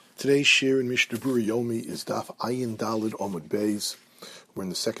Today's shir in Mishnah Berurah Yomi is Daf Ayin Daled Omud Beis. We're in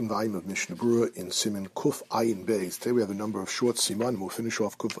the second volume of Mishnah Berurah in Siman Kuf Ayin Beis. Today we have a number of short siman. We'll finish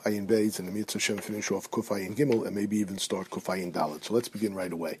off Kuf Ayin Beis and the Mitzvah Shem finish off Kuf Ayin Gimel and maybe even start Kuf Ayin Daled. So let's begin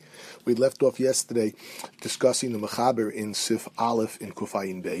right away. We left off yesterday discussing the Mechaber in Sif Aleph in Kuf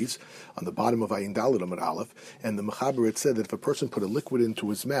Ayin Beis on the bottom of Ayin Daled Amud Aleph, and the Mechaber had said that if a person put a liquid into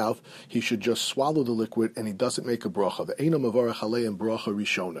his mouth, he should just swallow the liquid and he doesn't make a bracha. The Eino Mavarach Aleim Bracha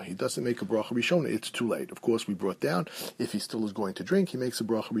Rishona. He doesn't make a bracha Rishona. It's too late. Of course, we brought down if he still is going to drink, he makes a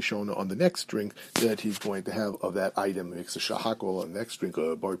bracha Rishona on the next drink that he's going to have of that item. He makes a shahakol on the next drink,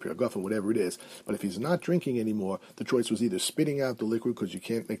 or a bari piragaf, whatever it is. But if he's not drinking anymore, the choice was either spitting out the liquid, because you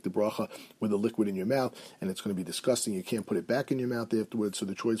can't make the bracha with a liquid in your mouth, and it's going to be disgusting. You can't put it back in your mouth afterwards. So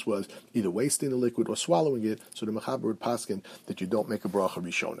the choice was either wasting the liquid or swallowing it. So the Mechaber would paskin that you don't make a bracha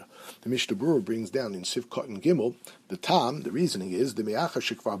Rishona. The Mishnah Berurah brings down in Sif Cotton Gimel, the tam, the reasoning is, the me'acha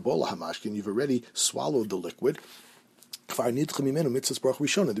shekvar bola hamashkin, you've already swallowed the liquid. There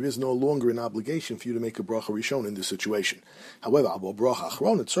is no longer an obligation for you to make a bracha rishon in this situation. However,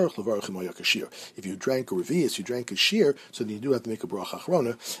 if you drank a revius, you drank a shear, so then you do have to make a bracha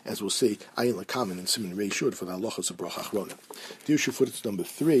achrona, as we'll see, ayin lakamen and siman reishud for the halachas of bracha achrona. Dear Shufutz number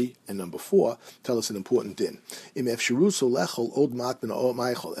 3 and number 4 tell us an important din. As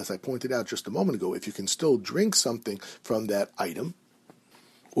I pointed out just a moment ago, if you can still drink something from that item,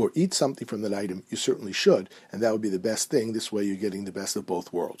 or eat something from that item, you certainly should, and that would be the best thing. This way you're getting the best of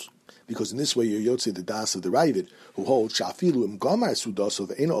both worlds. Because in this way you're yotze the das of the Ravid, who holds, shafilu im gamar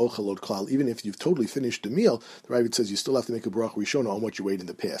sudasov eino ochalot klal, even if you've totally finished the meal, the Ravid says you still have to make a bracha rishona on what you ate in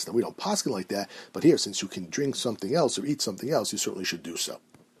the past. Now we don't paskin like that, but here, since you can drink something else or eat something else, you certainly should do so.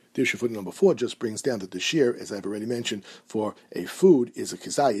 The footnote number 4 just brings down that the shear, as I've already mentioned, for a food is a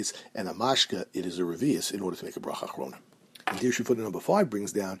kizayis, and a mashka, it is a revius, in order to make a bracha achrona. And the issue footnote number 5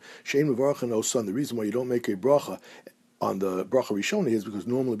 brings down Shein Mevarach no son. The reason why you don't make a bracha on the bracha rishona is because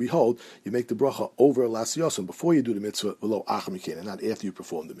normally, behold, you make the bracha over las yosim before you do the mitzvah below achamikin, and not after you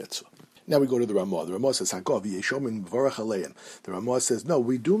perform the mitzvah. Now we go to the Ramah. The Ramah says Hagav yeshomin mevarach aleim. The Ramah says no,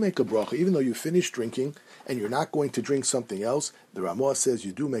 we do make a bracha even though you finish drinking and you're not going to drink something else. The Ramah says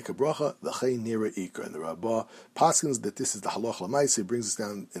you do make a bracha l'chei nira ikar, and the Rabbah paskins that this is the halach l'maisa. It brings us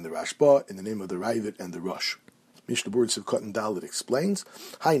down in the Rashba in the name of the Ravid and the Rosh. Mishnah Berurah Sif Cotton Dalet explains,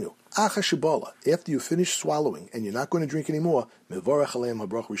 Hainu, acha shibola, after you finish swallowing and you're not going to drink anymore, mevarach aleim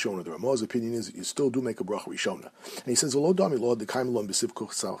habracha rishona. The Ramah's opinion is that you still do make a bracha rishona. And he says, Lo dami lo dekaim lo b'siv kuch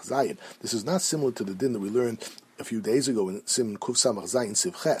samach zayin. This is not similar to the din that we learned a few days ago in Siman Kuf Samach Zayin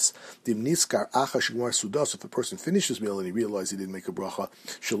Siv Ches. Dim niskar acha shigmar sudas. If a person finishes his meal and he realized he didn't make a bracha,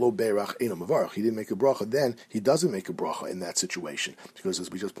 shelo beirach eino mavarach. He didn't make a bracha, then he doesn't make a bracha in that situation, because as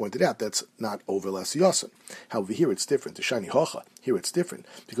we just pointed out, that's not over las yosin. However, here it's different. The shani hocha. Here it's different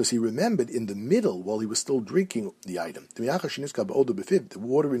because he remembered in the middle while he was still drinking the item. The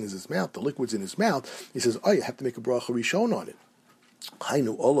water in his mouth, the liquids in his mouth. He says, "Oh, you have to make a bracha rishon on it."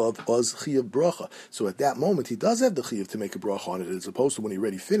 Hainu olav oz chiyav bracha. So at that moment he does have the chiyav to make a bracha on it, as opposed to when he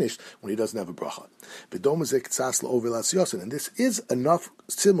already finished, when he doesn't have a bracha. And this is enough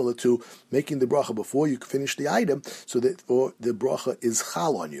similar to making the bracha before you finish the item, so that for the bracha is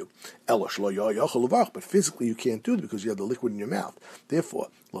chal on you. But physically you can't do it because you have the liquid in your mouth. Therefore,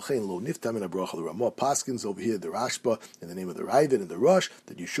 the Ramah paskins over here, the Rashba, in the name of the Ravid and the Rosh,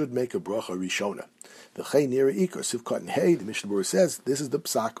 that you should make a bracha rishona. The Chei Nira Ikar Sivkat and Hey, the Mishnah Berurah says this is the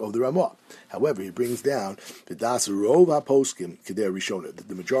psak of the Ramah. However, he brings down the Das Rov HaPoskim Kedei Rishona.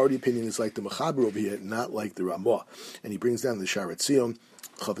 The majority opinion is like the Mechaber over here, not like the Ramah. And he brings down the Sharet Zion.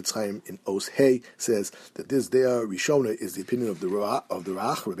 Chavetz Chaim in Os Hey says that this there Rishona is the opinion of the Rach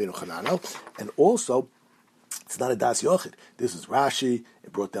Rabbeinu Chananel, and also it's not a Das Yochid. This is Rashi,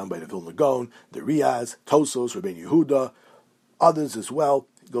 it brought down by the Vilna Gaon, the Riaz, Tosos, Rabbeinu Yehuda, others as well.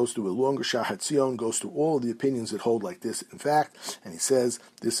 Goes through a longer Shahat Zion, goes through all of the opinions that hold like this, in fact, and he says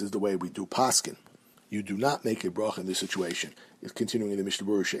this is the way we do paskin. You do not make a bracha in this situation. It's continuing in the Mishnah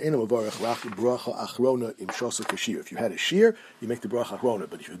Berurah, she'ena mavarach bracha achrona im shosa kashir. If you had a shear, you make the bracha achrona,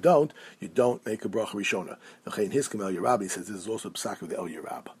 but if you don't make a bracha rishona. In his El Yerabi says this is also a psak of the El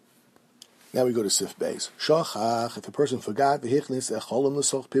Yerab. Now we go to Sif Beis. Shachach, if a person forgot, the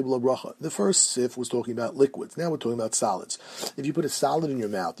first Sif was talking about liquids. Now we're talking about solids. If you put a solid in your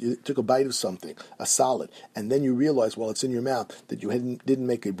mouth, you took a bite of something, a solid, and then you realize while it's in your mouth that you didn't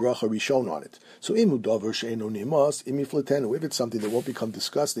make a bracha rishon on it. So if it's something that won't become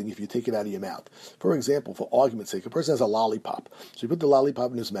disgusting if you take it out of your mouth. For example, for argument's sake, a person has a lollipop. So he put the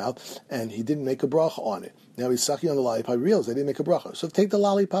lollipop in his mouth and he didn't make a bracha on it. Now he's sucking on the lollipop, he realizes I didn't make a bracha. So take the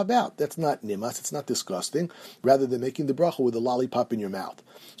lollipop out. That's not not nimas, it's not disgusting, rather than making the bracha with a lollipop in your mouth.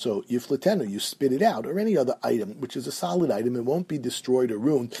 So yiflatenu, you spit it out, or any other item, which is a solid item, it won't be destroyed or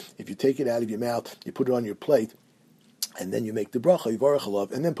ruined if you take it out of your mouth, you put it on your plate, and then you make the bracha, yivarech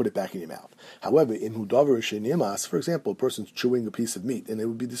alav, and then put it back in your mouth. However, in hudavar shenimas, for example, a person's chewing a piece of meat, and it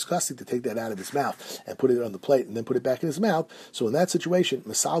would be disgusting to take that out of his mouth and put it on the plate and then put it back in his mouth. So in that situation,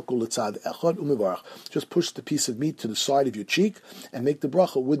 mesalku l'tzad echad u'mivarech, just push the piece of meat to the side of your cheek and make the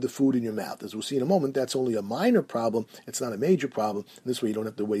bracha with the food in your mouth. As we'll see in a moment, that's only a minor problem. It's not a major problem. This way you don't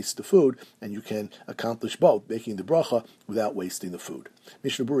have to waste the food, and you can accomplish both, making the bracha without wasting the food.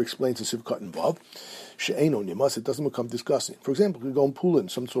 Mishnah Berurah explains in Sivkot and Vav, she'eino nimas, it doesn't become disgusting. For example, you go and pull in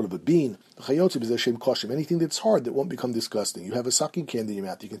some sort of a bean, anything that's hard that won't become disgusting. You have a sucking candy in your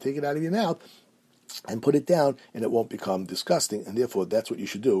mouth, you can take it out of your mouth and put it down, and it won't become disgusting, and therefore that's what you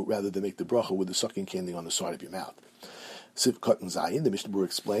should do, rather than make the bracha with the sucking candy on the side of your mouth. Sivkot and Zayin, the Mishnah Berurah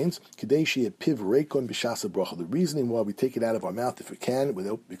explains, the reasoning why we take it out of our mouth if we can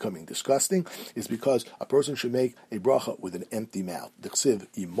without becoming disgusting is because a person should make a bracha with an empty mouth. The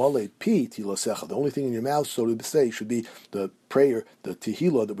only thing in your mouth, so to say, should be the prayer, the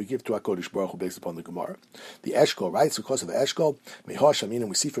tehillah that we give to HaKadosh Baruch Hu based upon the Gemara. The Eshkol, right? So because of Eshkol, and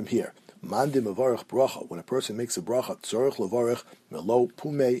we see from here, Mandim avarach bracha. When a person makes a bracha, tzorich levarach melo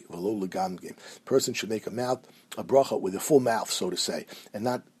pume velo legamgim. Person should make a bracha with a full mouth, so to say, and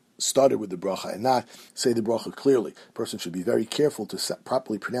not started with the bracha and not say the bracha clearly. Person should be very careful to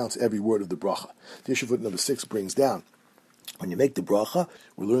properly pronounce every word of the bracha. The issue footnote number 6 brings down, when you make the bracha,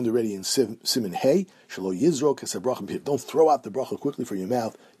 we learned already in Siman Hey, Shalo Yizro Kesabrachim. Don't throw out the bracha quickly from your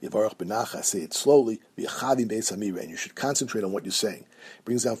mouth. Yivarach Benacha, say it slowly. V'yachavim Beis Hamira, and you should concentrate on what you're saying.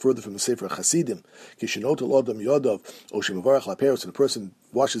 Brings down further from the Sefer Chasidim, Kishinotel Adam Yodov, Oshem Avarach Laperos, and a person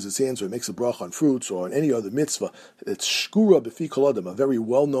washes his hands or makes a bracha on fruits or on any other mitzvah. It's Shkura B'fi Kol Adam, a very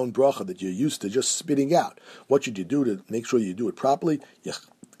well-known bracha that you're used to just spitting out. What should you do to make sure you do it properly? You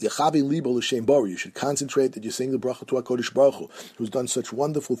should concentrate that you're saying the bracha to HaKadosh Baruch Hu, who's done such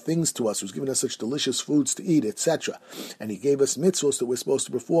wonderful things to us, who's given us such delicious foods to eat, etc. And he gave us mitzvahs that we're supposed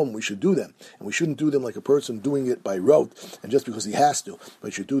to perform. We should do them. And we shouldn't do them like a person doing it by rote and just because he has to. But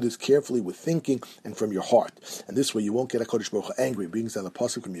you should do this carefully with thinking and from your heart. And this way you won't get HaKadosh Baruch Hu angry. It brings down a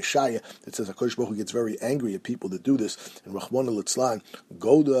pasuk from Yeshaya that says HaKadosh Baruch Hu gets very angry at people that do this. And Rachmana litzlan,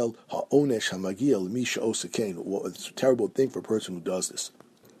 Godel ha'onesh ha'magia l'misha osekein. It's a terrible thing for a person who does this.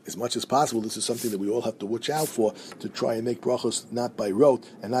 As much as possible, this is something that we all have to watch out for, to try and make brachos not by rote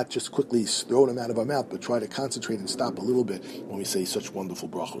and not just quickly throw them out of our mouth, but try to concentrate and stop a little bit when we say such wonderful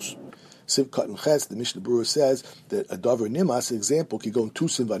brachos. Sivkot and Ches, the Mishnah Berurah says that a davar nimas, example, could go in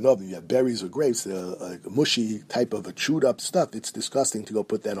tusim v'anovim. You have berries or grapes, a mushy type of a chewed up stuff. It's disgusting to go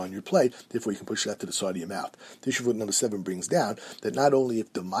put that on your plate. Therefore, you can push that to the side of your mouth. Tishuvot number 7 brings down that not only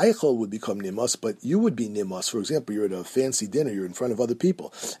if the meichel would become nimas, but you would be nimas. For example, you're at a fancy dinner, you're in front of other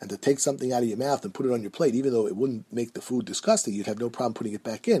people, and to take something out of your mouth and put it on your plate, even though it wouldn't make the food disgusting, you'd have no problem putting it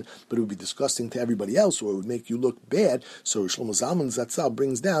back in, but it would be disgusting to everybody else, or it would make you look bad. So Shlomo Zalman Zatzal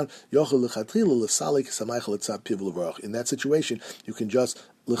brings down in that situation, you can just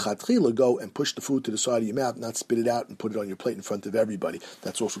l'chatchila go and push the food to the side of your mouth, not spit it out and put it on your plate in front of everybody.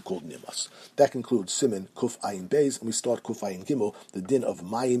 That's also called nimas. That concludes Siman Kuf Ayin Beis, and we start Kuf Ayin Gimel, the din of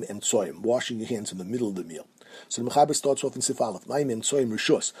mayim and tzoyim, washing your hands in the middle of the meal. So the Mechaber starts off in Sif Aleph, mayim and tzoyim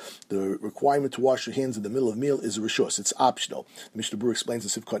rishus. The requirement to wash your hands in the middle of the meal is a rishus. It's optional. The Mishnah Berurah explains in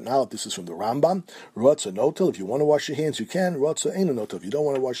Sif Kot and Aleph, this is from the Rambam. Rotza notel, if you want to wash your hands, you can. Rotza eino notel, if you don't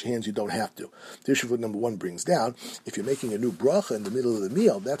want to wash your hands, you don't have to. The issue number 1 brings down, if you're making a new bracha in the middle of the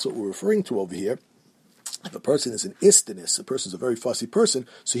meal, that's what we're referring to over here. If a person is an istinus, a person is a very fussy person,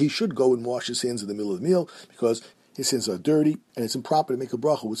 so he should go and wash his hands in the middle of the meal because his hands are dirty and it's improper to make a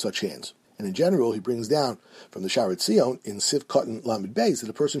bracha with such hands. And in general, he brings down from the Sharet Zion in Sif Cotton Lamed Beis that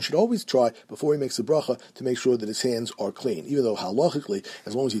a person should always try, before he makes a bracha, to make sure that his hands are clean. Even though halachically,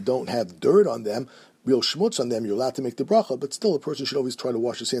 as long as you don't have dirt on them, real schmutz on them, you're allowed to make the bracha, but still a person should always try to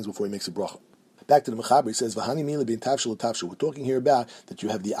wash his hands before he makes a bracha. Back to the Mechaber, he says, "V'hani mila bin tavshel tavshel." We're talking here about that you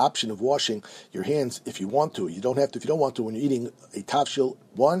have the option of washing your hands if you want to. You don't have to if you don't want to when you're eating a tavshel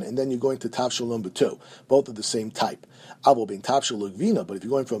 1 and then you're going to tavshel number 2. Both are the same type. Avo bin tavshel l'gvina, but if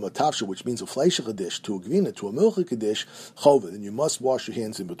you're going from a tavshel, which means a fleishige dish, to a gvina, to a milchige dish, chova, then you must wash your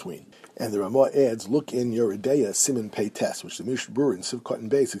hands in between. And the Ramah adds, look in your Ideya Siman Pei Tes, which the Mishnah Berurah in Siv Cotton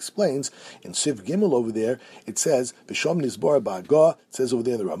Beis explains. In Siv Gimel over there, it says, V'shom nizbar ba'adgah, it says over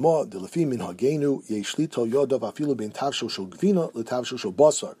there in the Ramah, the lefi min hagenu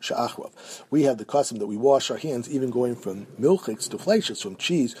the custom that we wash our hands even going from milchiks to fleishes, from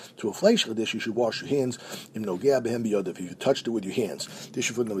cheese to a fleishich dish. You should wash your hands. If you touched it with your hands.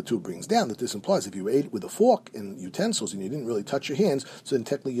 Dish foot number 2 brings down that this implies if you ate it with a fork and utensils and you didn't really touch your hands, so then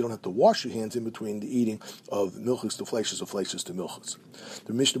technically you don't have to wash your hands in between the eating of milchiks to fleishes or fleishes to milchiks.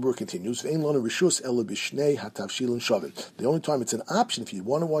 The Mishnah Berurah continues, the only time it's an option if you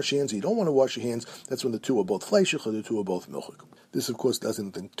want to wash your hands or you don't want to wash your hands, that's when the two are both fleishich or the two are both milchik. This, of course,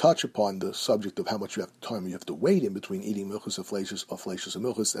 doesn't then touch upon the subject of how much time you have to wait in between eating milchis or fleishes or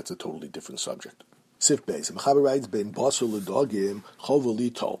milchis. That's a totally different subject. Sif Beis. Mechaber writes, "Bein basar ledagim chova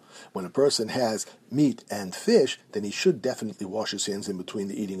litol." When a person has meat and fish, then he should definitely wash his hands in between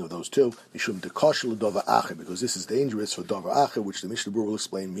the eating of those two. Mishum dekasher ledavar acher, because this is dangerous for davar acher, which the Mishnah Berurah will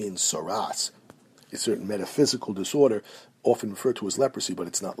explain means saras. A certain metaphysical disorder, often referred to as leprosy, but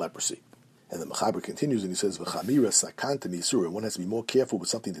it's not leprosy. And the Mechaber continues and he says, "V'chamira sakanta misura." One has to be more careful with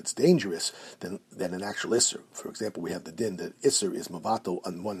something that's dangerous than an actual isser. For example, we have the din that isser is mavatal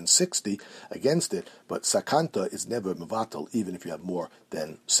on 1 in 60 against it, but sakanta is never mavatal even if you have more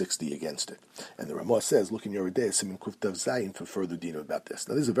than 60 against it. And the Ramah says, look in your Yoreh Siman Kuftav Zayin for further dinam about this.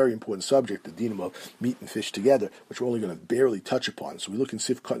 Now, this is a very important subject, the dinam of meat and fish together, which we're only going to barely touch upon. So we look in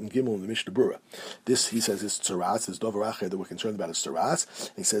Sif Kat and Gimel in the Mishnah Berurah. This, he says, is tzaras, this davar acher that we're concerned about is tzaras.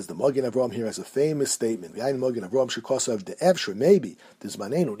 And he says the Magen Avraham here has a famous statement. Maybe this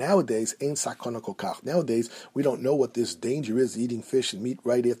manenu nowadays ain't sakana kokach. Nowadays we don't know what this danger is, eating fish and meat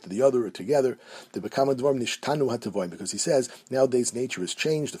right after the other or together. The bekama dvarim nishtanu hatavoim, because he says nowadays nature has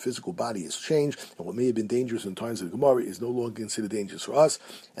changed, the physical body has changed, and what may have been dangerous in times of the Gemara is no longer considered dangerous for us.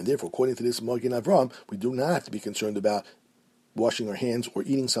 And therefore, according to this Magen Avraham, we do not have to be concerned about washing our hands or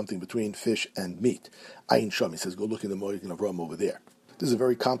eating something between fish and meat. Ayin Sham, he says, go look in the Magen Avraham over there. This is a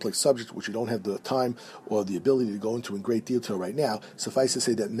very complex subject which we don't have the time or the ability to go into in great detail right now. Suffice to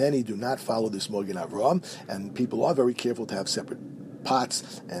say that many do not follow this Magen Avraham, and people are very careful to have separate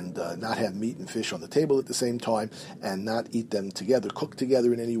pots and not have meat and fish on the table at the same time and not eat them together, cook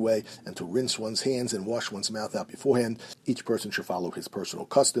together in any way, and to rinse one's hands and wash one's mouth out beforehand. Each person should follow his personal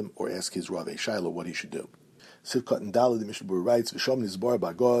custom or ask his Rav Shiloh what he should do. Sivkat and Dala, the Mishnah Berurah writes, V'shom nizbar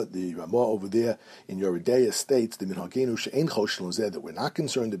b'agah, the Ramah over there in Yoreh states, the minhagenu she'ein choshel zeh, that we're not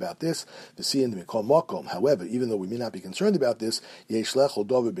concerned about this. V'siyin mikol makom. However, even though we may not be concerned about this, yesh lechol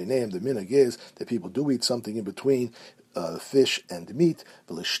dover b'neim, the minhag is that people do eat something in between fish and meat,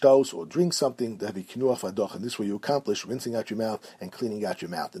 v'lishtos, or drink something, and this way you accomplish rinsing out your mouth and cleaning out your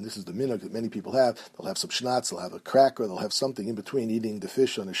mouth. And this is the minhag that many people have. They'll have some schnatz, they'll have a cracker, they'll have something in between eating the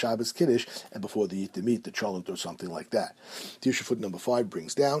fish on a Shabbos Kiddush and before they eat the meat, the cholent or something like that. Tisha foot number 5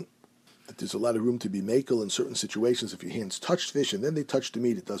 brings down that there's a lot of room to be makel in certain situations. If your hands touch fish and then they touch the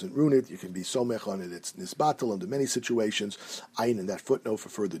meat, it doesn't ruin it. You can be somech on it. It's nisbatel under many situations. Ayin in that footnote for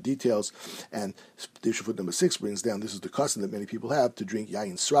further details. And Tisha foot number 6 brings down, this is the custom that many people have, to drink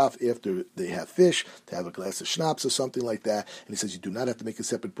yayin sraf after they have fish, to have a glass of schnapps or something like that. And he says you do not have to make a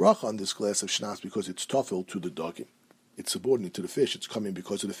separate bracha on this glass of schnapps because it's tofel to the dogim. It's subordinate to the fish. It's coming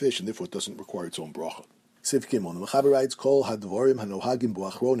because of the fish, and therefore it doesn't require its own bracha. Siv Gimel, the Mechaber writes, Kol hadvarim hanohagim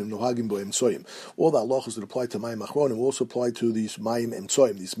bo'achronim nohagim bo'emtsoyim. All the halachos that apply to mayim achronim also apply to these mayim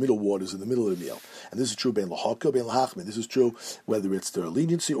emtsoyim, these middle waters in the middle of the meal. And this is true bein lahakel, bein lahachmin. This is true whether it's their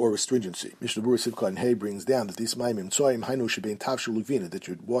leniency or restringency. Mishnah Berurah Sivka and Hay brings down that these mayim emtsoyim hainu shebein tavshil ugvina, that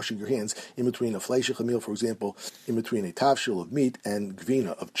you're washing your hands in between a fleishich meal, for example, in between a tavshil of meat and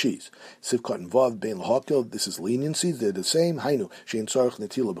gvina of cheese. Sivka and Vav bein lahakel, this is leniency. They're the same. Hainu shein tzarich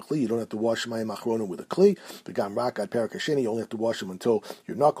netila b'kli. You don't have to wash mayim achronim with a kli. The gam rakat perakasheni, you only have to wash them until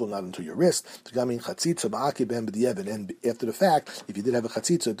your knuckle, not until your wrist. The gamin chatzitza ba'aki ben b'di'evin, and after the fact, if you did have a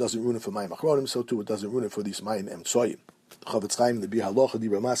chatzitza, it doesn't ruin it for mayim achronim, so too it doesn't ruin it for these mayim emtsoyim. The Chavetz Chaim in the Bir Halacha Di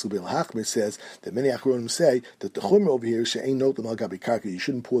Ramaskel Ben Lahachmir says that many achronim say that the chumrah over here she'ein notam al gabi karka, you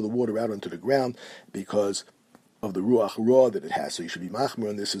shouldn't pour the water out onto the ground because of the ruach raw that it has, so you should be machmir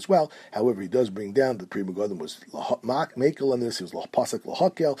on this as well. However, he does bring down that the Pri Megadim was makel on this, he was pasek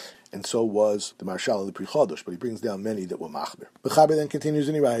lahakel, and so was the Marshal of the Pri Chodosh, but he brings down many that were machmir. Mechaber then continues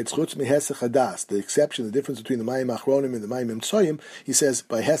and he writes, Chutz mehesech hadas, the exception, the difference between the mayim achronim and the mayim emtsoyim, he says,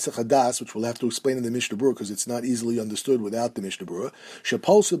 by hesech hadas, which we'll have to explain in the Mishnah Berurah, because it's not easily understood without the Mishnah Berurah,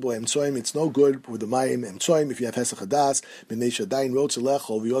 shepolsa bo emtsoyim, it's no good with the mayim emtsoyim if you have hesech hadas, b'nei shadayin rotz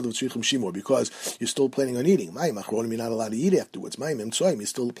elechol v'yodav tzrichim shimor, because you're still planning on eating. Mayim Achronim, you're not allowed to eat afterwards. Mayim Emtsoyim, you're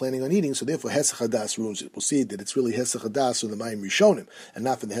still planning on eating, so therefore Hesach Hadas ruins it. We'll see that it's really Hesach Hadas from the Mayim Rishonim, and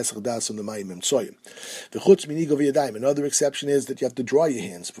not from the Hesach Hadas from the Mayim Emtsoyim. The Chutz Minigo V'Yadayim, another exception is that you have to dry your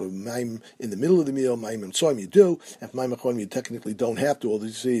hands. For Mayim in the middle of the meal, Mayim Emtsoyim you do, and for Mayim Achronim you technically don't have to, although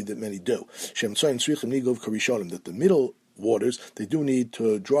you see that many do. Shem Emtsoyim Tzrichim Nigo V'Karishonim, that the middle waters, they do need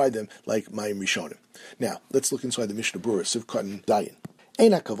to dry them like Mayim Rishonim. Now, let's look inside the Mishnah Berurah, Sivkot and Dayan.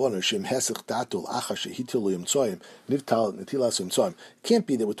 Can't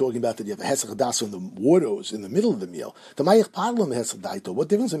be that we're talking about that you have a hesach hadas on the waters in the middle of the meal. The mayich padlum hesach daito. What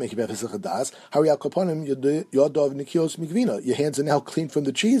difference does it make about hesach hadas? Hariyal kaponim yodov nikios mikvina. Your hands are now clean from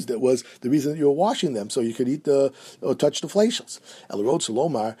the cheese. That was the reason that you were washing them, so you could eat or touch the fleshels. El rod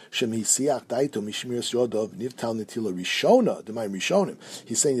salomar shem hisiach daito mishmiras yodov nivtal netila rishona. The mayim rishonim.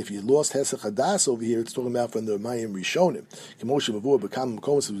 He's saying if you lost hesach hadas over here, it's talking about from the mayim rishonim. Kemoshe mavur bekam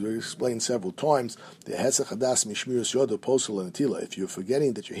as we explained several times, the hesach hadas mishmiras yodo posel and atila. If you're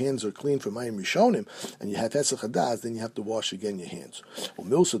forgetting that your hands are clean from mayim rishonim and you have hesach hadas, then you have to wash again your hands. Well,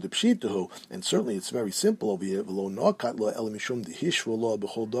 milso de pshitahu, and certainly it's very simple over here. V'lo nokat lo el mishum dehishvu lo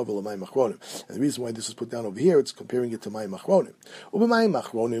b'chol davar l'mayim achronim. And the reason why this is put down over here, it's comparing it to mayim achronim. U'b'mayim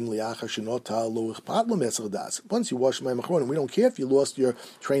achronim liachar shenota lo ichpat lo hesach hadas. Once you wash mayim achronim, we don't care if you lost your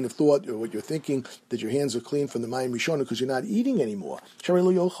train of thought or what you're thinking that your hands are clean from the mayim rishonim because you're not eating anymore.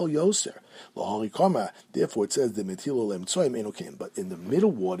 Therefore, it says the metilo lemtsoim enokim. But in the middle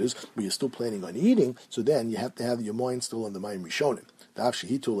waters, where you're still planning on eating, so then you have to have your mind still on the mayim rishonim.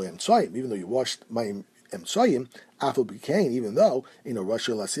 Even though you washed mayim emtsoim, afal b'kain, even though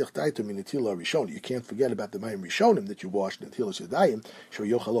rasha lasich daito minatila rishon, you can't forget about the mayim rishonim that you washed in tilos yadayim shor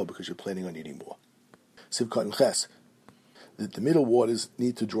yochalo because you're planning on eating more. Sivkot and ches. That the middle waters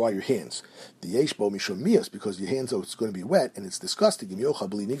need to dry your hands. The yeshbo mishon because your hands are going to be wet and it's disgusting. You're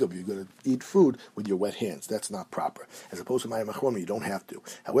going to eat food with your wet hands. That's not proper. As opposed to mayim achronim, you don't have to.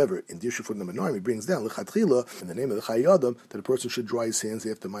 However, in Dirshu for the Menorah, he brings down lechatchila in the name of the Chayadam that a person should dry his hands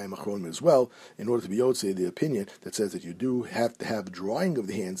after mayim achronim as well, in order to be yotzei the opinion that says that you do have to have drying of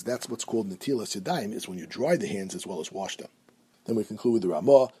the hands. That's what's called netilas yadayim, is when you dry the hands as well as wash them. Then we conclude with the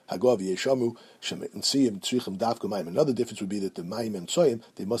Ramah, Hagav Yeshamu, Shemetziyim Tzrichim Davka Mayim. Another difference would be that the Mayim Emtsoyim,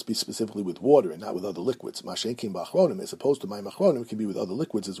 they must be specifically with water and not with other liquids. Mashenkim Bachronim, as opposed to Mayim Achronim, can be with other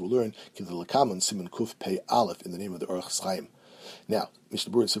liquids, as we'll learn, Kiv the Lakaman Siman Kuf Pei Aleph, in the name of the Orach Chaim. Now, Mr.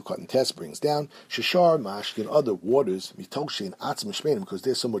 Berurah Sivkot and Tess brings down Shashar, Mashkin, other waters, Mitoshe and Atzim Shmenim, because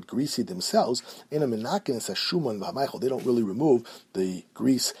they're somewhat greasy themselves. In a Menakin, it's a Shuman V'Hamaichel. They don't really remove the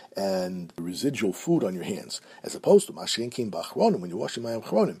grease and the residual food on your hands, as opposed to Mashen Kim Bachronim, when you're washing Mayim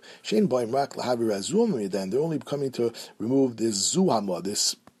Achronim. Shein Baim Rak Lahavi Razum, then they're only coming to remove this Zuhama,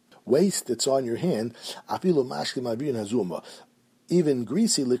 this waste that's on your hand. Afilu Mashkin Mavir Hazuma. Even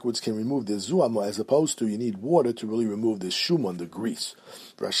greasy liquids can remove the zuama, as opposed to you need water to really remove the shuman, the grease.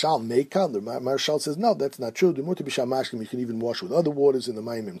 Rashal Meikal, the Marshal says, no, that's not true. You can even wash with other waters in the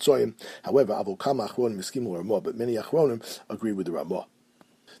Mayim Emtsoyim. However, Avokam Achronim Eskimu Ramah, but many Achronim agree with the Ramah.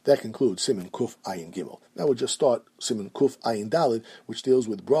 That concludes Siman Kuf Ayin Gimel. Now we'll just start Siman Kuf Ayin Dalid, which deals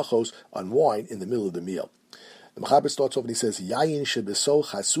with brachos on wine in the middle of the meal. The Mechaber starts off and he says, Yayin shebeso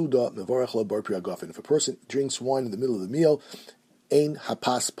chasuda mevorach lo bar pri agafen. If a person drinks wine in the middle of the meal, Ein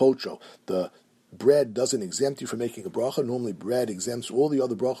hapas pocho. The bread doesn't exempt you from making a bracha. Normally bread exempts all the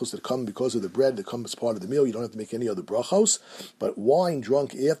other brachos that come because of the bread that come as part of the meal. You don't have to make any other brachos. But wine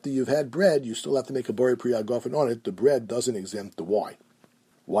drunk after you've had bread, you still have to make a bari pri agafen on it. The bread doesn't exempt the wine.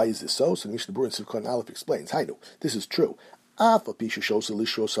 Why is this so? So the Mishnah Berurah in Sivkot Aleph explains. Hainu, this is true. Even though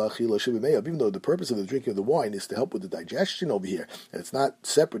the purpose of the drinking of the wine is to help with the digestion over here, and it's not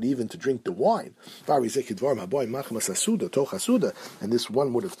separate even to drink the wine. And this,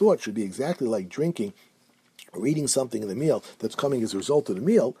 one would have thought, should be exactly like drinking or eating something in the meal that's coming as a result of the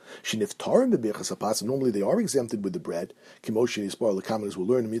meal. Normally they are exempted with the bread. As we'll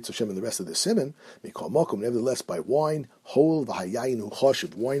learn in Mitzvah Shem and the rest of the Siman. Nevertheless, by wine, whole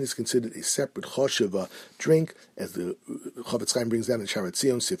wine is considered a separate choshev drink, as the Chavetz Chaim brings down in Sharat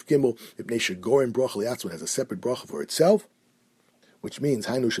Zion, Sif Gimel, Ibnei Shegorin Bracha Liatzman has a separate bracha for itself, which means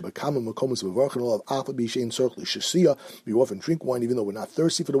we often drink wine even though we're not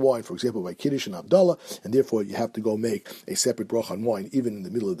thirsty for the wine, for example by Kiddush and Havdalah, and therefore you have to go make a separate bracha on wine even in the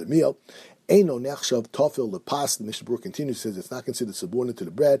middle of the meal. Eino nechshav tofil lepas. The Mishnah Berurah continues, says it's not considered subordinate to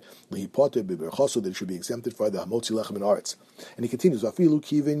the bread. Lehipoter beberchoso, that it should be exempted for the hamotzi lechem and aretz. And he continues, afilu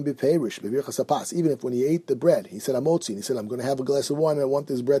kivin beperish beberchas hapas. Even if when he ate the bread, he said hamotzi, and he said I'm going to have a glass of wine and I want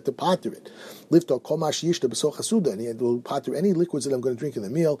this bread to potter it. Lifto komash yishta besoch hasuda, and he will potter any liquids that I'm going to drink in the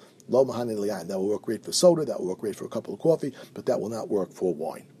meal. Lo mahanin liyan. That will work great for soda. That will work great for a cup of coffee, but that will not work for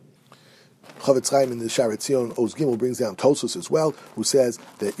wine. Chavetz Chaim in the Sharet Zion Oz Gimel brings down Tosfos as well, who says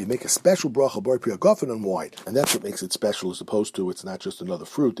that you make a special bracha bar priya gofen on wine, and that's what makes it special, as opposed to it's not just another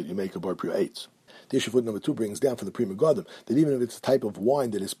fruit that you make a bar priya eitz. The issue foot number 2 brings down from the Pri Megadim that even if it's a type of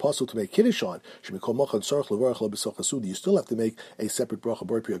wine that is possible to make kiddush on, you still have to make a separate bracha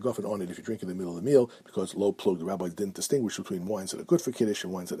bar priya gofen on it if you drink in the middle of the meal, because lo plug, the rabbis didn't distinguish between wines that are good for kiddush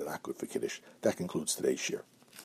and wines that are not good for kiddush. That concludes today's shir.